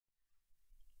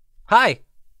Hi.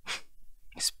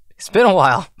 It's been a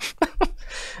while.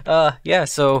 Yeah,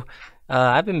 so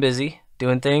I've been busy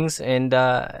doing things, and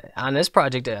on this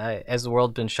project, as the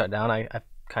world's been shut down, I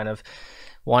kind of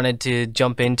wanted to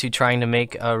jump into trying to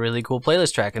make a really cool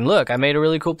playlist track. And look, I made a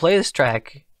really cool playlist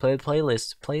track,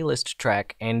 playlist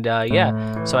track, and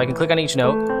yeah, so I can click on each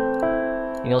note,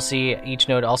 and you'll see each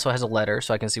note also has a letter,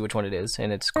 so I can see which one it is,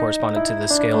 and it's corresponded to the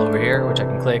scale over here, which I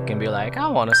can click and be like, I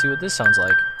want to see what this sounds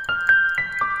like.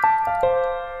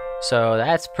 So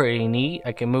that's pretty neat.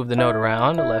 I can move the note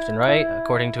around left and right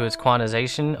according to its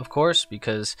quantization, of course,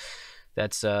 because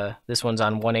that's this one's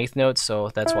on 1/8 notes, so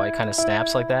that's why it kind of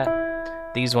snaps like that.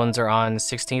 These ones are on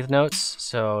 16th notes,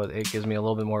 so it gives me a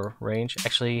little bit more range.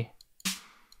 Actually,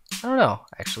 I don't know.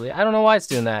 I don't know why it's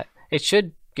doing that. It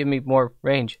should give me more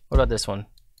range. What about this one?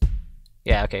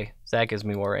 Yeah, okay, so that gives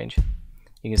me more range.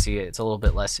 You can see it's a little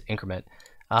bit less increment.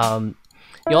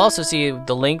 You'll also see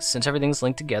the links, since everything's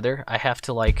linked together, I have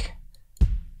to like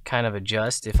kind of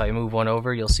adjust. If I move one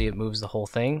over, you'll see it moves the whole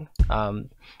thing.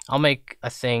 I'll make a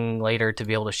thing later to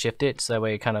be able to shift it, so that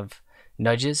way it kind of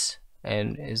nudges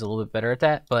and is a little bit better at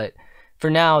that. But for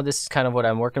now, this is kind of what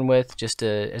I'm working with, just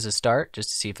as a start, just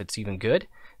to see if it's even good.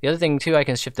 The other thing too, I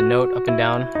can shift the note up and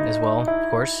down as well, of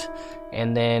course,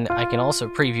 and then I can also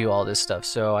preview all this stuff.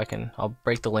 So I'll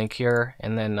break the link here,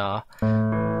 and then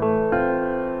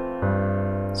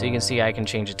so you can see I can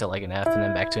change it to like an F and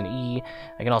then back to an E.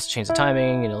 I can also change the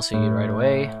timing, and you'll see it right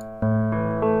away.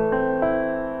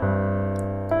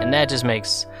 And that just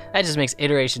makes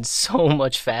iteration so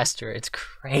much faster. It's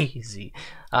crazy.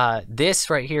 This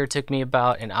right here took me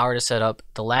about an hour to set up.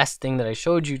 The last thing that I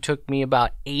showed you took me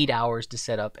about 8 hours to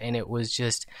set up, and it was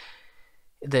just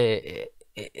the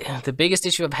biggest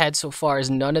issue I've had so far is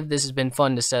none of this has been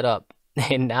fun to set up,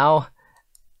 and now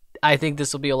I think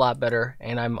this will be a lot better,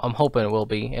 and I'm hoping it will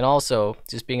be. And also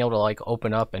just being able to like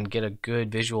open up and get a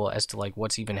good visual as to like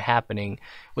what's even happening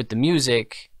with the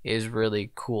music is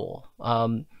really cool.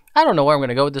 I don't know where I'm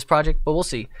gonna go with this project, but we'll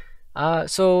see.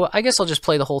 So I guess I'll just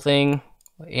play the whole thing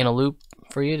in a loop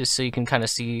for you, just so you can kind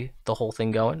of see the whole thing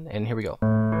going. And here we go.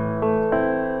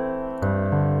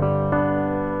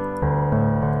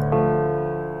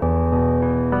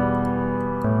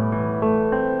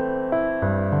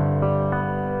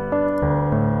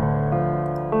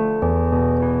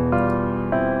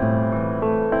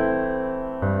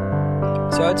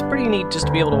 So it's pretty neat just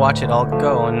to be able to watch it all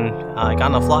go, and like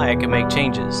on the fly I can make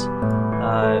changes.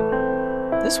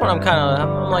 This one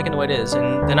I'm liking the way it is,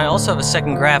 and then I also have a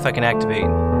second graph I can activate.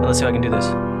 Let's see if I can do this.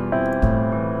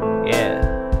 Yeah.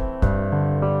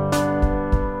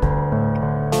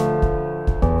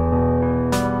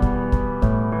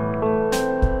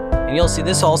 And you'll see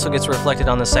this also gets reflected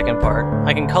on the second part.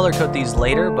 I can color code these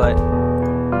later, but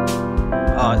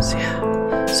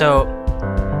so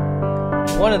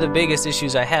one of the biggest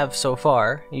issues I have so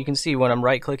far, you can see when I'm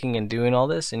right clicking and doing all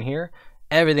this in here,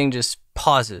 everything just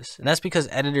pauses. And that's because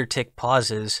editor tick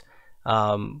pauses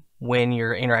when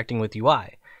you're interacting with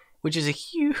UI, which is a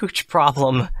huge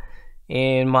problem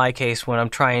in my case when I'm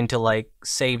trying to like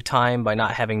save time by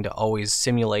not having to always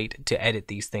simulate to edit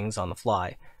these things on the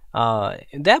fly.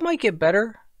 That might get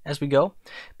better as we go,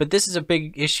 but this is a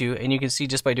big issue, and you can see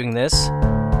just by doing this,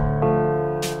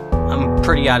 I'm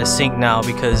pretty out of sync now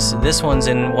because this one's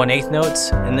in 1/8 notes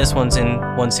and this one's in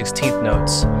 1/16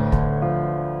 notes.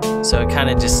 So it kind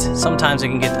of just, sometimes it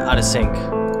can get out of sync.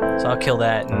 So I'll kill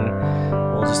that, and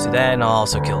we'll just do that, and I'll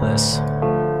also kill this.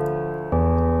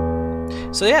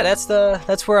 So yeah,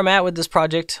 that's where I'm at with this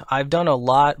project. I've done a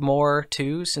lot more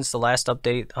too since the last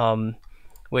update,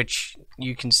 which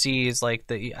you can see is like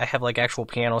I have like actual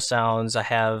piano sounds.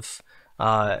 I've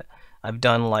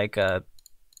done like a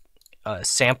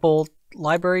sample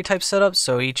library type setup,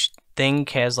 so each thing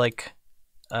has like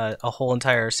a whole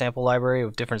entire sample library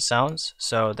of different sounds.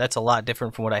 So that's a lot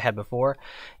different from what I had before.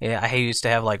 Yeah, I used to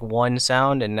have like one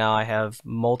sound, and now I have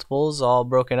multiples all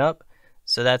broken up.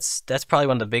 So that's probably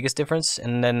one of the biggest difference.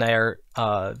 And then they're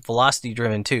velocity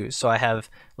driven too. So I have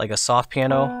like a soft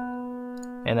piano,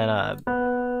 and then a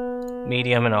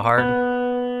medium and a hard.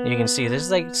 You can see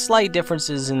there's like slight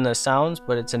differences in the sounds,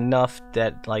 but it's enough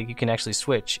that like you can actually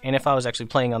switch. And if I was actually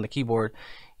playing on the keyboard,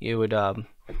 it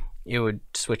would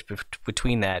switch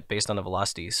between that based on the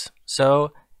velocities.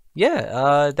 So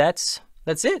yeah, that's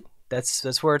it.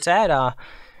 That's where it's at. I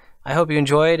hope you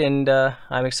enjoyed, and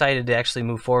I'm excited to actually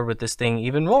move forward with this thing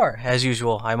even more. As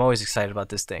usual, I'm always excited about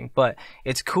this thing, but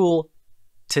it's cool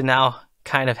to now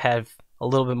kind of have a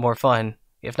little bit more fun,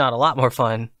 if not a lot more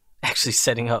fun, actually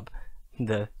setting up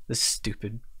the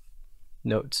stupid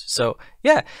notes. So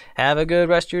yeah, have a good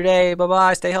rest of your day. Bye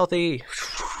bye, stay healthy.